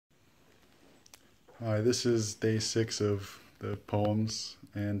Hi, this is day 6 of the poems,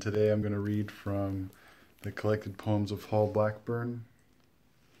 and today I'm going to read from the collected poems of Blackburn.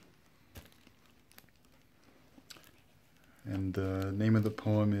 And the name of the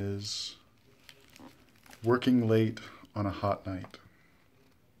poem is Working Late on a Hot Night.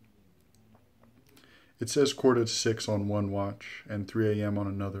 It says 6:15 on one watch and 3 a.m. on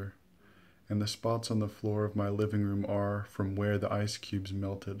another, and the spots on the floor of my living room are from where the ice cubes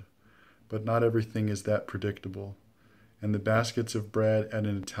melted. But not everything is that predictable, and the baskets of bread at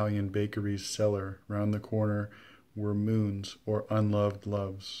an Italian bakery's cellar round the corner were moons or unloved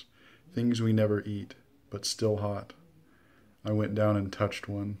loves, things we never eat, but still hot. I went down and touched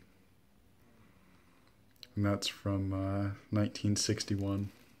one. And that's from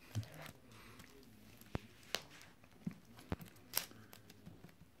 1961.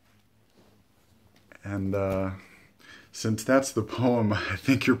 And since that's the poem, I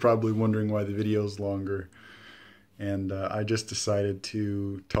think you're probably wondering why the video's longer. And I just decided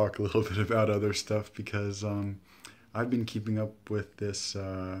to talk a little bit about other stuff because I've been keeping up with this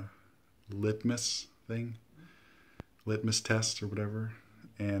litmus thing, litmus test or whatever.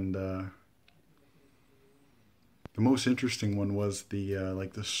 And the most interesting one was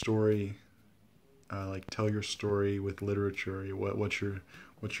the story, like tell your story with literature. What's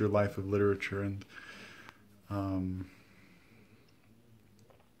your life of literature? And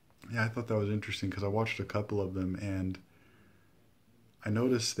yeah, I thought that was interesting because I watched a couple of them and I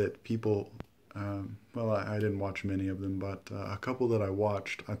noticed that people, well, I didn't watch many of them, but a couple that I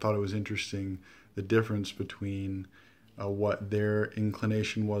watched, I thought it was interesting the difference between what their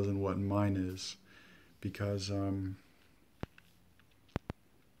inclination was and what mine is. Because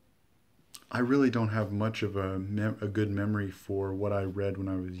I really don't have much of a good memory for what I read when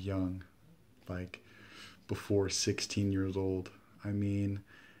I was young, like before 16 years old. I mean,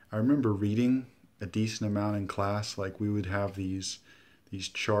 I remember reading a decent amount in class. Like we would have these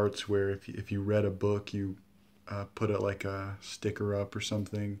charts where if you read a book, you put it like a sticker up or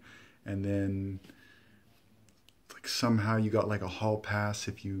something, and then like somehow you got like a hall pass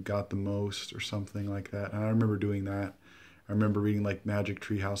if you got the most or something like that. And I remember doing that. I remember reading like Magic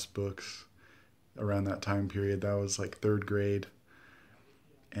Treehouse books around that time period. That was like third grade.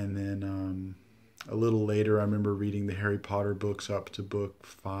 And then a little later, I remember reading the Harry Potter books up to book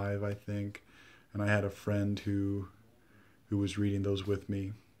 5, I think. And I had a friend who was reading those with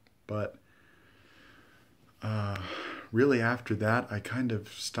me. But really after that, I kind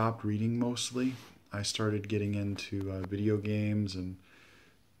of stopped reading mostly. I started getting into video games and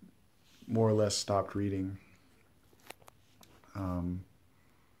more or less stopped reading.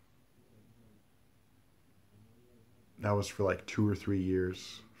 That was for like 2 or 3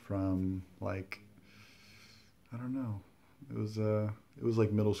 years from like, I don't know. It was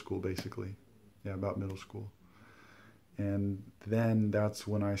like middle school basically. Yeah, about middle school. And then that's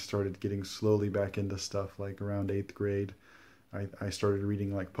when I started getting slowly back into stuff like around 8th grade. I started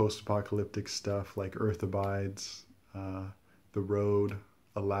reading like post-apocalyptic stuff like Earth Abides, The Road,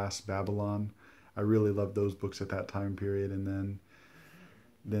 Alas, Babylon. I really loved those books at that time period. And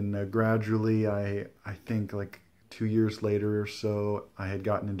then gradually, I think like 2 years later or so, I had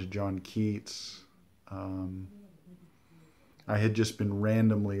gotten into John Keats. I had just been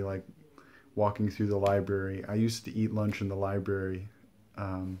randomly like walking through the library. I used to eat lunch in the library,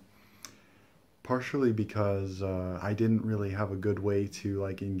 partially because I didn't really have a good way to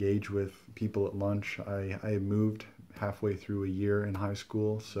like engage with people at lunch. I moved halfway through a year in high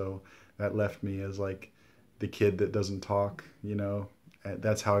school, so that left me as like the kid that doesn't talk, you know.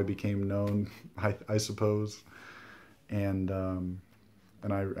 That's how I became known, I suppose. And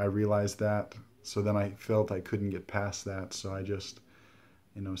I realized that. So then I felt I couldn't get past that, so I just,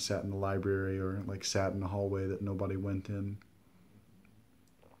 you know, sat in the library or like sat in the hallway that nobody went in.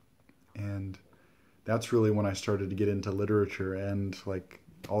 And that's really when I started to get into literature and like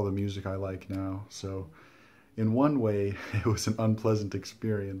all the music I like now. So in one way, it was an unpleasant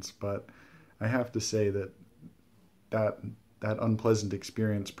experience, but I have to say that that unpleasant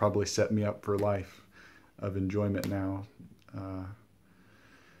experience probably set me up for life of enjoyment now,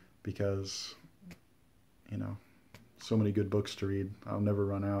 because, you know, so many good books to read. I'll never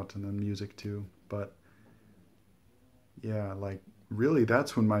run out, and then music too. But yeah, like really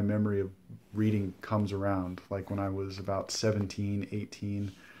that's when my memory of reading comes around. Like when I was about 17,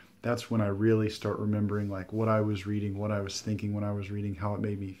 18, that's when I really start remembering like what I was reading, what I was thinking when I was reading, how it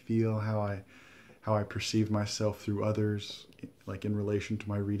made me feel, how I perceived myself through others, like in relation to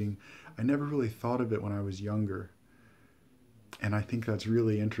my reading. I never really thought of it when I was younger. And I think that's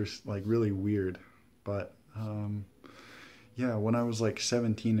really like really weird. But yeah, when I was like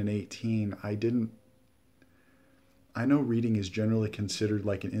 17 and 18, I didn't I know reading is generally considered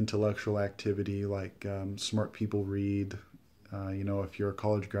like an intellectual activity, like smart people read. If you're a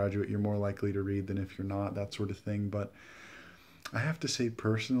college graduate, you're more likely to read than if you're not, that sort of thing. But I have to say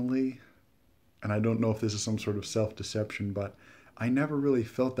personally, and I don't know if this is some sort of self deception, but I never really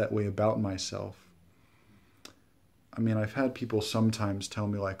felt that way about myself. I mean, I've had people sometimes tell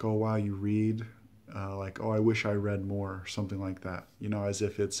me, like, oh, wow, you read? Like, oh, I wish I read more, or something like that, as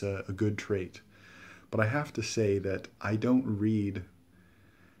if it's a good trait. But I have to say that I don't read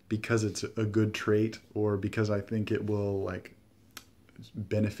because it's a good trait or because I think it will, like,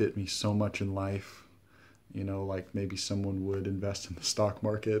 benefit me so much in life. Like maybe someone would invest in the stock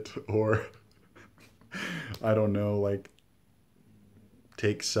market or, I don't know, like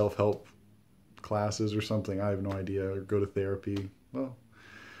take self help classes or something. I have no idea. Or go to therapy. Well,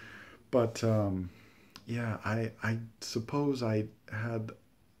 but yeah, I suppose I had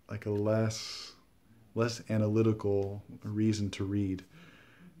like a less analytical reason to read.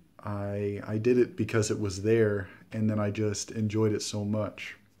 I did it because it was there, and then I just enjoyed it so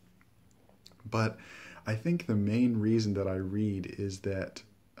much. But I think the main reason that I read is that,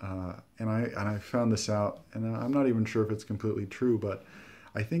 and I found this out, and I'm not even sure if it's completely true, but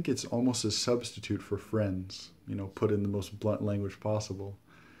I think it's almost a substitute for friends. Put in the most blunt language possible,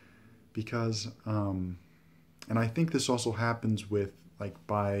 because, and I think this also happens with like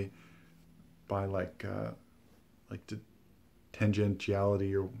by like the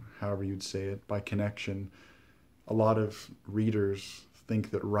tangentiality or however you'd say it, by connection. A lot of readers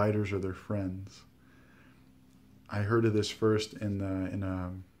think that writers are their friends. I heard of this first in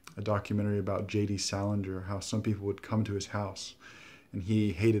a documentary about J.D. Salinger, how some people would come to his house, and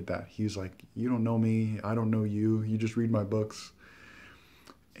he hated that. He's like, "You don't know me, I don't know you. You just read my books."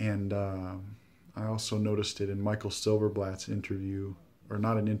 And I also noticed it in Michael Silverblatt's interview, or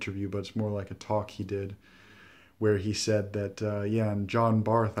not an interview, but it's more like a talk he did, where he said that, yeah, and John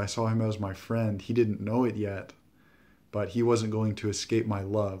Barth, I saw him as my friend. He didn't know it yet, but he wasn't going to escape my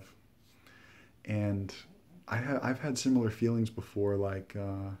love. And I've had similar feelings before, like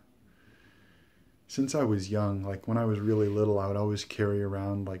since I was young, like when I was really little, I would always carry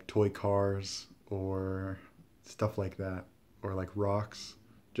around like toy cars or stuff like that, or like rocks,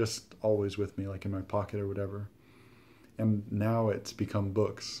 just always with me, like in my pocket or whatever. And now it's become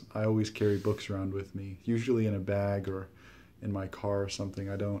books. I always carry books around with me, usually in a bag or in my car or something.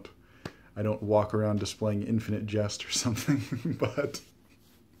 I don't walk around displaying Infinite Jest or something, but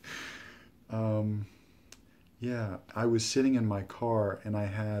um, yeah, I was sitting in my car and I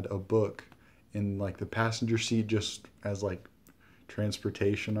had a book in like the passenger seat just as like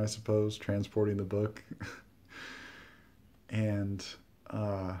transportation, I suppose, transporting the book. And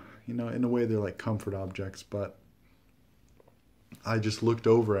in a way they're like comfort objects, but I just looked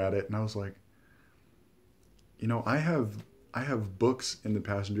over at it and I was like, I have books in the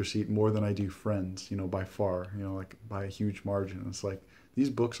passenger seat more than I do friends, by far, like by a huge margin. It's like these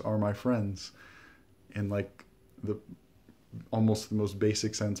books are my friends in like the almost the most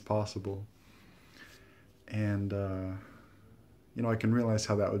basic sense possible. And I can realize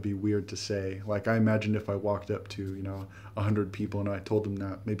how that would be weird to say. Like I imagine if I walked up to, 100 people and I told them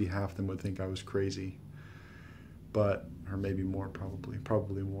that, maybe half of them would think I was crazy. But or maybe more,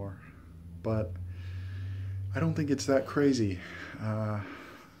 probably more. But I don't think it's that crazy, because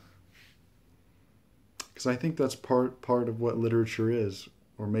I think that's part of what literature is,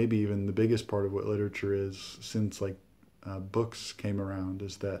 or maybe even the biggest part of what literature is since like books came around,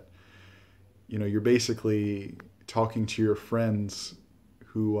 is that you're basically talking to your friends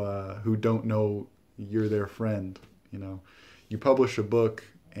who don't know you're their friend. You publish a book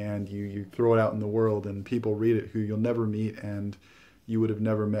and you throw it out in the world, and people read it who you'll never meet and you would have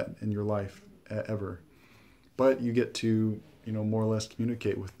never met in your life ever. But you get to more or less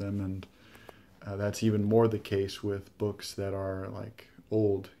communicate with them, and that's even more the case with books that are like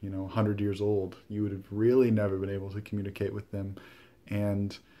old, 100 years old. You would have really never been able to communicate with them.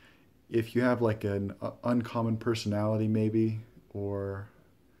 And if you have like an uncommon personality maybe, or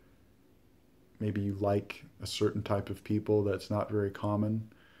maybe you like a certain type of people that's not very common,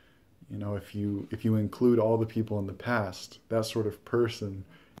 if you include all the people in the past, that sort of person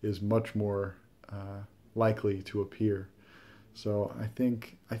is much more likely to appear. So I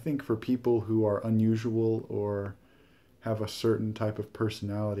think for people who are unusual or have a certain type of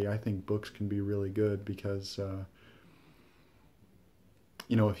personality, I think books can be really good because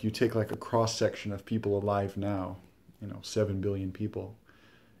if you take like a cross section of people alive now, 7 billion people,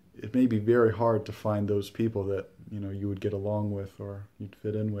 it may be very hard to find those people that you would get along with or you'd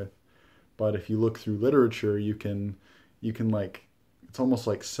fit in with. But if you look through literature, you can like, it's almost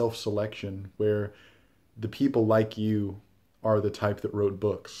like self-selection, where the people like you are the type that wrote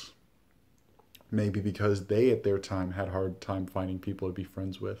books. Maybe because they at their time had a hard time finding people to be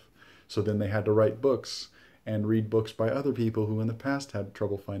friends with. So then they had to write books and read books by other people who in the past had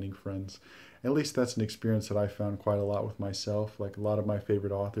trouble finding friends. At least that's an experience that I found quite a lot with myself. Like a lot of my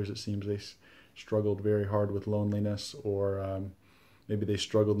favorite authors, it seems they struggled very hard with loneliness, or maybe they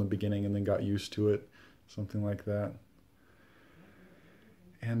struggled in the beginning and then got used to it, something like that.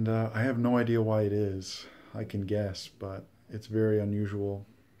 And I have no idea why it is. I can guess, but it's very unusual.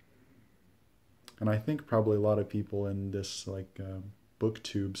 And I think probably a lot of people in this like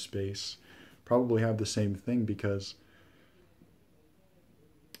booktube space probably have the same thing, because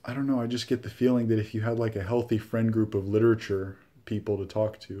I don't know, I just get the feeling that if you had like a healthy friend group of literature people to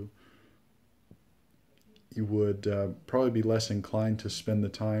talk to, you would probably be less inclined to spend the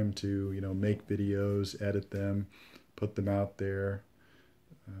time to, make videos, edit them, put them out there,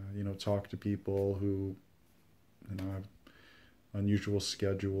 talk to people who, have unusual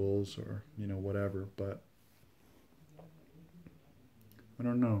schedules, or, whatever. But I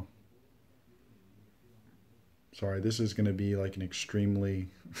don't know. Sorry, this is going to be like an extremely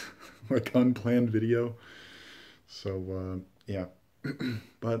like unplanned video. So yeah,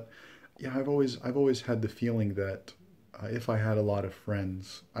 but yeah, I've always had the feeling that if I had a lot of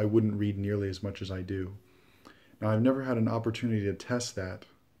friends, I wouldn't read nearly as much as I do. Now, I've never had an opportunity to test that,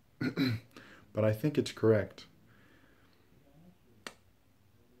 but I think it's correct.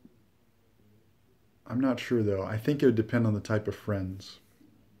 I'm not sure though. I think it would depend on the type of friends.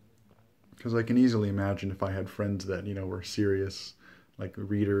 Because I can easily imagine if I had friends that, were serious, like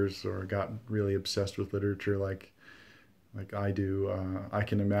readers, or got really obsessed with literature like I do, I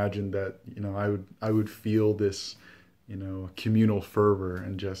can imagine that, I would feel this, communal fervor,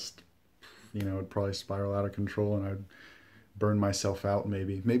 and just, it'd probably spiral out of control, and I'd burn myself out.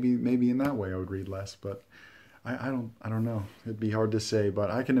 Maybe in that way I would read less. But I don't know. It'd be hard to say,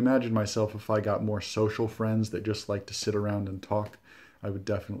 but I can imagine myself, if I got more social friends that just like to sit around and talk, I would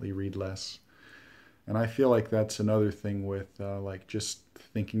definitely read less. And I feel like that's another thing with like just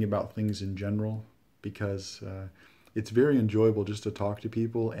thinking about things in general, because it's very enjoyable just to talk to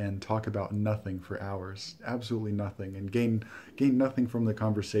people and talk about nothing for hours, absolutely nothing, and gain nothing from the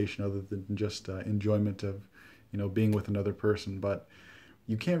conversation other than just enjoyment of, being with another person. But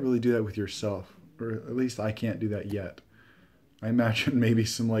you can't really do that with yourself, or at least I can't do that yet. I imagine maybe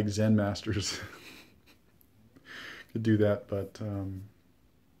some like Zen masters could do that, but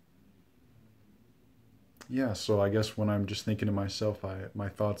yeah. So I guess when I'm just thinking to myself, my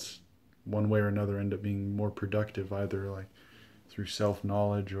thoughts, one way or another, end up being more productive, either like through self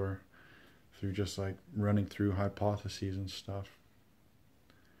knowledge, or through just like running through hypotheses and stuff.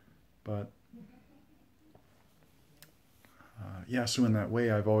 But yeah, so in that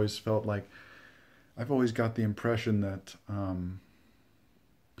way, I've always felt like I've always got the impression that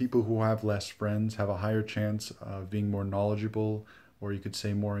people who have less friends have a higher chance of being more knowledgeable, or you could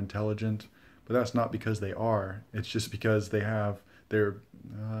say more intelligent. But that's not because they are. It's just because they're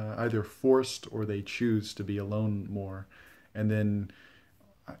either forced or they choose to be alone more. And then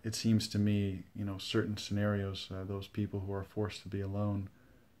it seems to me, certain scenarios, those people who are forced to be alone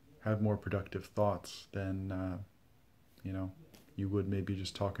have more productive thoughts than, you know, you would maybe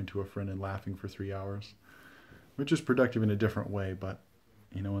just talking to a friend and laughing for 3 hours, which is productive in a different way, but,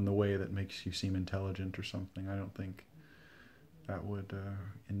 in the way that makes you seem intelligent or something. I don't think that would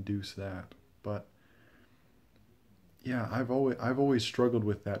induce that. But yeah, I've always struggled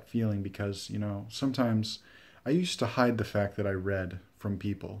with that feeling, because sometimes I used to hide the fact that I read from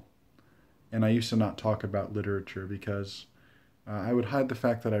people, and I used to not talk about literature, because I would hide the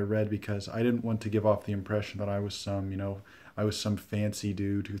fact that I read, because I didn't want to give off the impression that I was some fancy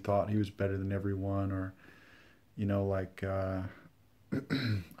dude who thought he was better than everyone, or like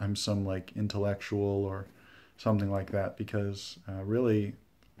I'm some like intellectual or something like that, because really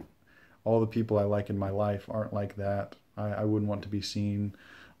all the people I like in my life aren't like that. I wouldn't want to be seen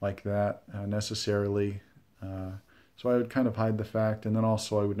like that necessarily. So I would kind of hide the fact, and then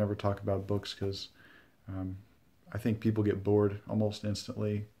also I would never talk about books, because I think people get bored almost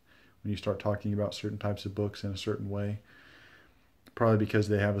instantly when you start talking about certain types of books in a certain way. Probably because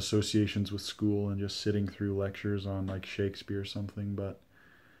they have associations with school and just sitting through lectures on like Shakespeare or something. But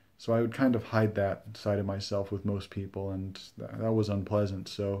so I would kind of hide that side of myself with most people, and that was unpleasant.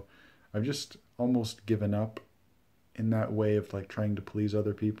 So I've just almost given up in that way of like trying to please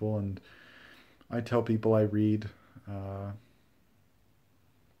other people. And I tell people I read,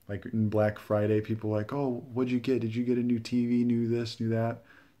 like in Black Friday, people are like, "Oh, what'd you get? Did you get a new TV, new this, new that?"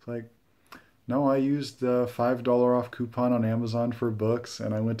 It's like, No, I used the $5 off coupon on Amazon for books,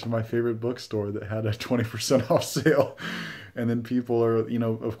 and I went to my favorite bookstore that had a 20% off sale. And then people are,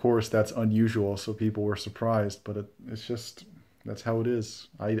 of course, that's unusual, so people were surprised, but it's just, that's how it is.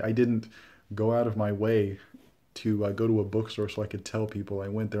 I didn't go out of my way to go to a bookstore so I could tell people. I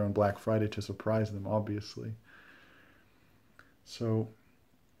went there on Black Friday to surprise them, obviously. So,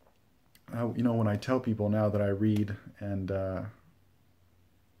 when I tell people now that I read, and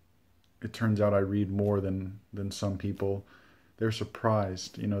it turns out I read more than some people, they're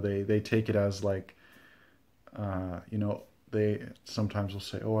surprised. They take it as like, they sometimes will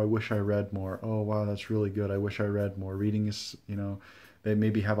say, "Oh, I wish I read more. Oh, wow, that's really good. I wish I read more." Reading is, they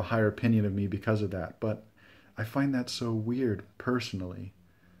maybe have a higher opinion of me because of that. But I find that so weird personally.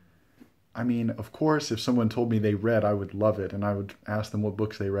 I mean, of course, if someone told me they read, I would love it and I would ask them what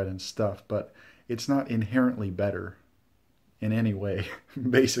books they read and stuff, but it's not inherently better in any way,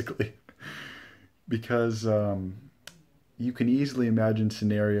 basically. Because you can easily imagine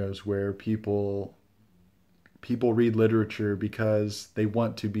scenarios where people read literature because they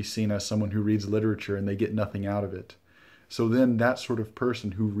want to be seen as someone who reads literature and they get nothing out of it. So then that sort of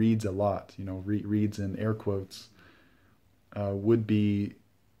person who reads a lot, reads in air quotes, would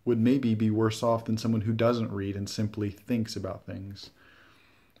maybe be worse off than someone who doesn't read and simply thinks about things.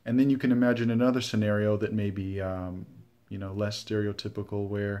 And then you can imagine another scenario that may be, less stereotypical,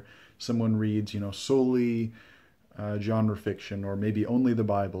 where someone reads, solely genre fiction, or maybe only the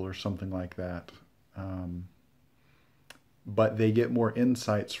Bible or something like that. But they get more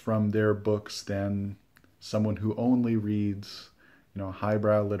insights from their books than someone who only reads,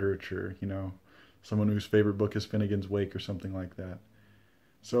 highbrow literature, someone whose favorite book is Finnegan's Wake or something like that.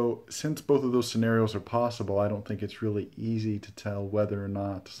 So since both of those scenarios are possible, I don't think it's really easy to tell whether or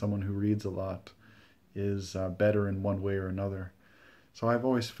not someone who reads a lot is better in one way or another. So I've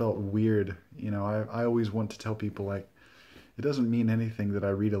always felt weird. I always want to tell people, like, it doesn't mean anything that I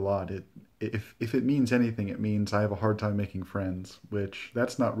read a lot. If it means anything, it means I have a hard time making friends, which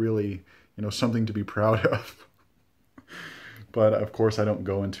that's not really, something to be proud of. But of course I don't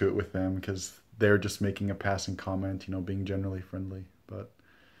go into it with them because they're just making a passing comment, being generally friendly. But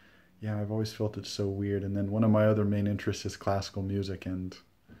yeah, I've always felt it so weird. And then one of my other main interests is classical music, and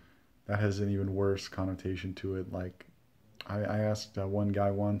that has an even worse connotation to it. Like, I asked one guy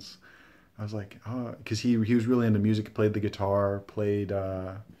once, I was like, oh, because he was really into music, he played the guitar,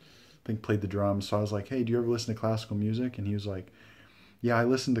 I think played the drums. So I was like, hey, do you ever listen to classical music? And he was like, yeah, I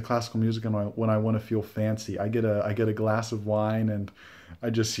listen to classical music when I want to feel fancy. I get a glass of wine and I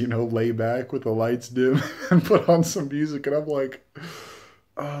just, lay back with the lights dim and put on some music. And I'm like,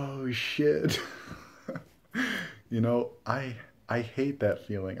 oh shit. I hate that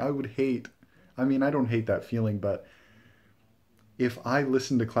feeling. I mean, I don't hate that feeling, but if I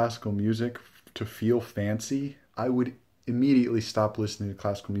listened to classical music to feel fancy, I would immediately stop listening to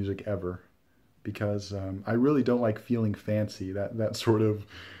classical music ever, because I really don't like feeling fancy. That sort of,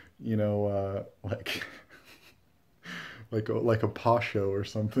 like like a posh show or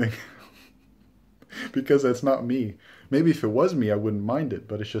something, because that's not me. Maybe if it was me, I wouldn't mind it,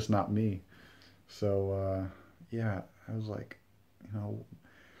 but it's just not me. So yeah, I was like, you know,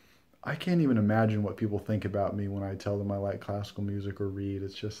 I can't even imagine what people think about me when I tell them I like classical music or read.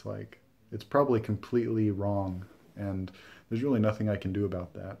 It's just like, it's probably completely wrong, and there's really nothing I can do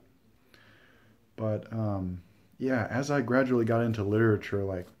about that. But yeah, as I gradually got into literature,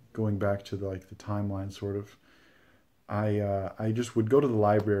 like going back to the timeline sort of, I just would go to the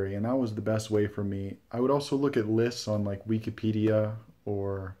library, and that was the best way for me. I would also look at lists on like Wikipedia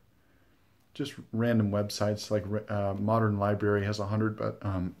or just random websites. Like Modern Library has 100,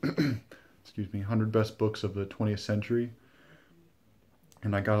 excuse me, 100 best books of the 20th century,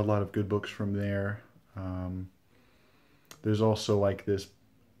 and I got a lot of good books from there. There's also like this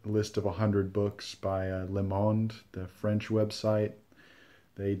list of 100 books by Le Monde, the French website.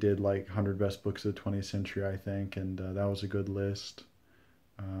 They did like 100 best books of the 20th century, I think, and that was a good list.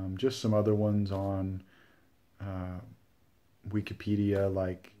 Just some other ones on uh, Wikipedia,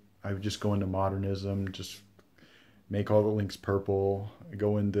 like I would just go into modernism, just make all the links purple,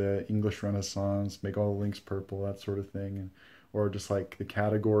 go into English Renaissance, make all the links purple, that sort of thing. Or just like the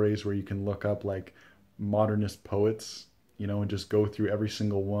categories where you can look up like modernist poets, and just go through every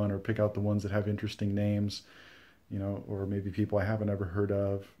single one, or pick out the ones that have interesting names, or maybe people I haven't ever heard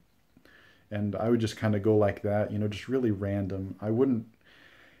of. And I would just kind of go like that, just really random. I wouldn't,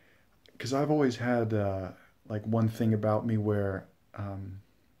 because I've always had like one thing about me where,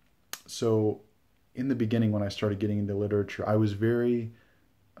 so in the beginning when I started getting into literature, I was very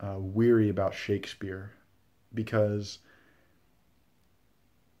weary about Shakespeare, because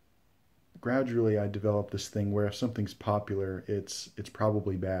gradually I developed this thing where if something's popular, it's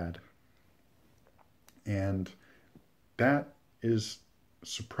probably bad. And that is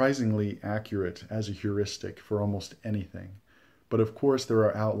surprisingly accurate as a heuristic for almost anything. But of course, there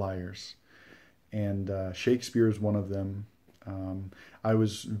are outliers, and Shakespeare is one of them. Um, I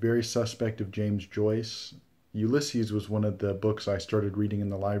was very suspect of James Joyce. Ulysses was one of the books I started reading in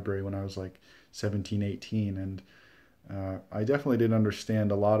the library when I was like 17, 18, and I definitely didn't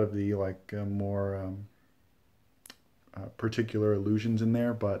understand a lot of the more particular allusions in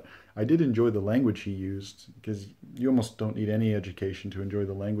there, but I did enjoy the language he used because you almost don't need any education to enjoy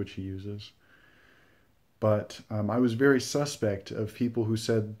the language he uses. But I was very suspect of people who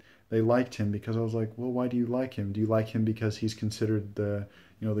said they liked him because I was like, well, why do you like him? Do you like him because he's considered the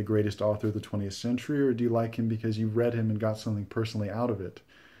greatest author of the 20th century, or do you like him because you read him and got something personally out of it?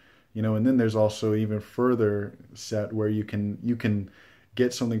 And then there's also even further set where you can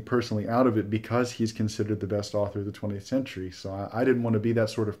get something personally out of it because he's considered the best author of the 20th century. So I didn't want to be that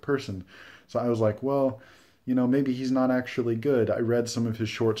sort of person. So I was like, well, maybe he's not actually good. I read some of his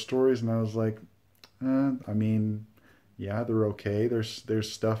short stories and I was like, I mean, yeah, they're okay.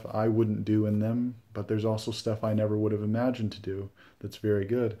 There's stuff I wouldn't do in them, but there's also stuff I never would have imagined to do that's very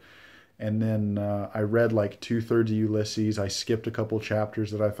good. And then I read like two-thirds of Ulysses. I skipped a couple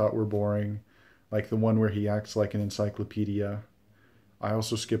chapters that I thought were boring, like the one where he acts like an encyclopedia. I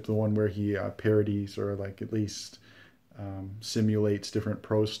also skipped the one where he parodies or like at least simulates different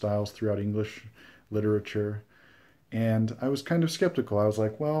prose styles throughout English literature. And I was kind of skeptical. I was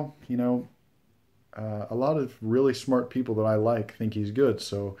like, well, a lot of really smart people that I like think he's good,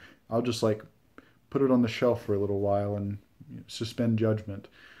 so I'll just like put it on the shelf for a little while and suspend judgment.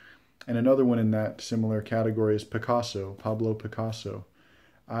 And another one in that similar category is Picasso, Pablo Picasso.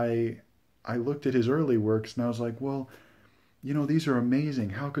 I I looked at his early works and I was like, well, these are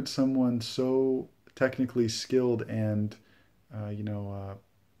amazing. How could someone so technically skilled and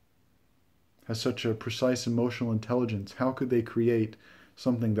has such a precise emotional intelligence, how could they create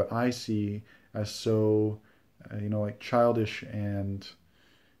something that I see as so, like childish and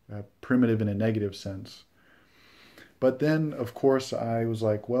primitive in a negative sense? But then, of course, I was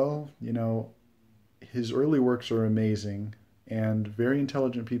like, well, his early works are amazing, and very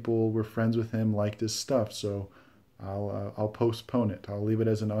intelligent people were friends with him, liked his stuff. So I'll postpone it. I'll leave it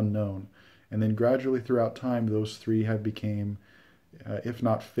as an unknown. And then gradually throughout time, those three have became, if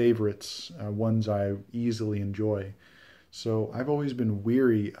not favorites, ones I easily enjoy. So I've always been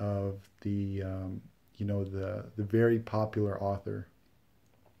weary of the very popular author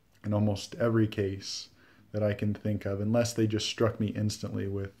in almost every case that I can think of, unless they just struck me instantly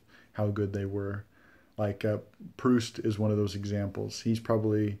with how good they were. Like Proust is one of those examples. He's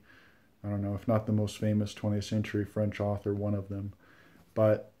probably, I don't know, if not the most famous 20th century French author, one of them.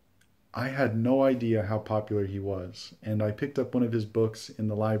 But I had no idea how popular he was. And I picked up one of his books in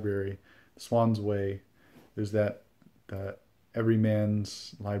the library, Swan's Way. There's that Every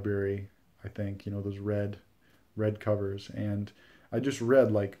Man's Library, I think, those red covers. And I just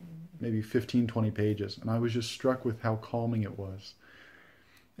read like maybe 15, 20 pages, and I was just struck with how calming it was.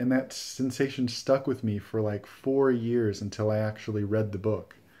 And that sensation stuck with me for like 4 years until I actually read the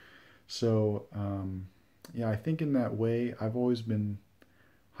book. So, yeah, I think in that way, I've always been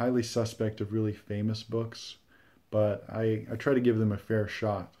highly suspect of really famous books, but I try to give them a fair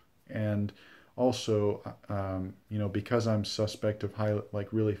shot. And also, because I'm suspect of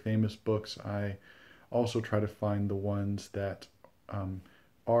like really famous books, I also try to find the ones that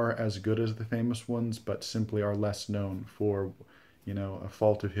are as good as the famous ones, but simply are less known for, a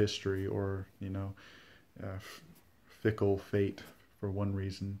fault of history or, fickle fate for one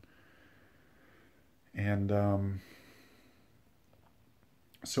reason. And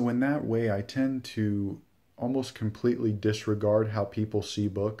so in that way, I tend to almost completely disregard how people see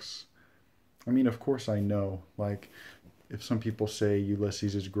books. I mean, of course I know, like, if some people say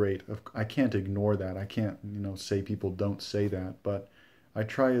Ulysses is great, I can't ignore that. I can't, say people don't say that, but I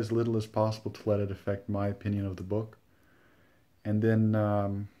try as little as possible to let it affect my opinion of the book. And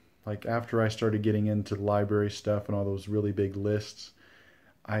then, like, after I started getting into library stuff and all those really big lists,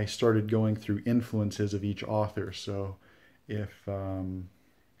 I started going through influences of each author. So if,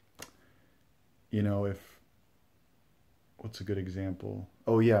 if, what's a good example?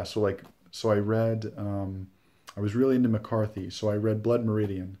 Oh, yeah, so I read, I was really into McCarthy, so I read Blood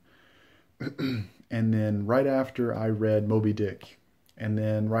Meridian. And then right after I read Moby Dick. And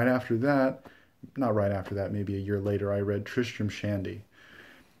then right after that, not right after that, maybe a year later, I read Tristram Shandy.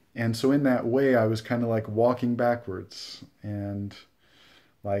 And so in that way, I was kind of like walking backwards. And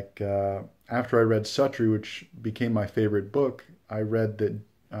like after I read Suttree, which became my favorite book, I read that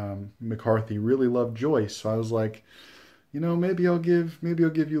McCarthy really loved Joyce, so I was like, maybe I'll give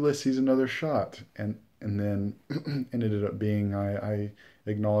Ulysses another shot, and then it ended up being I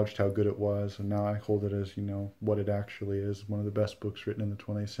acknowledged how good it was, and now I hold it as what it actually is, one of the best books written in the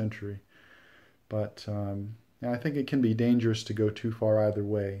 20th century. But yeah, I think it can be dangerous to go too far either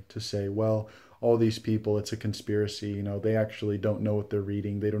way, to say, well, all these people, it's a conspiracy. They actually don't know what they're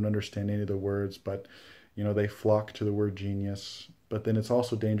reading. They don't understand any of the words, but they flock to the word genius. But then it's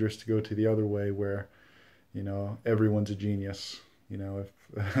also dangerous to go to the other way, where everyone's a genius. If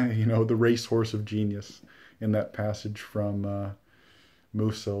the racehorse of genius in that passage from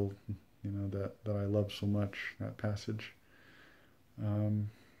Musil, that I love so much, that passage.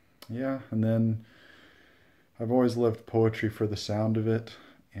 Yeah, and then I've always loved poetry for the sound of it,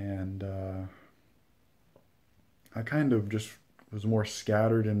 and I kind of just was more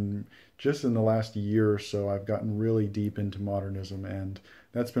scattered, and just in the last year or so I've gotten really deep into modernism, and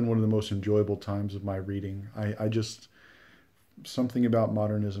that's been one of the most enjoyable times of my reading. I just, something about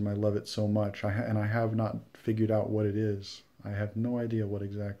modernism, I love it so much, and I have not figured out what it is. I have no idea what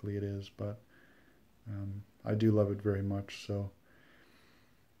exactly it is, but I do love it very much. So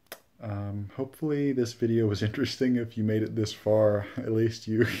hopefully this video was interesting. If you made it this far, at least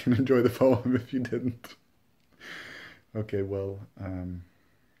you can enjoy the poem if you didn't. Okay, well,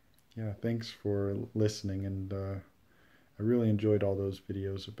 yeah, thanks for listening, and I really enjoyed all those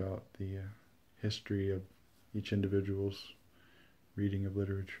videos about the history of each individual's reading of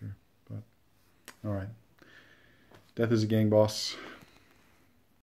literature. But all right, death is a gang boss.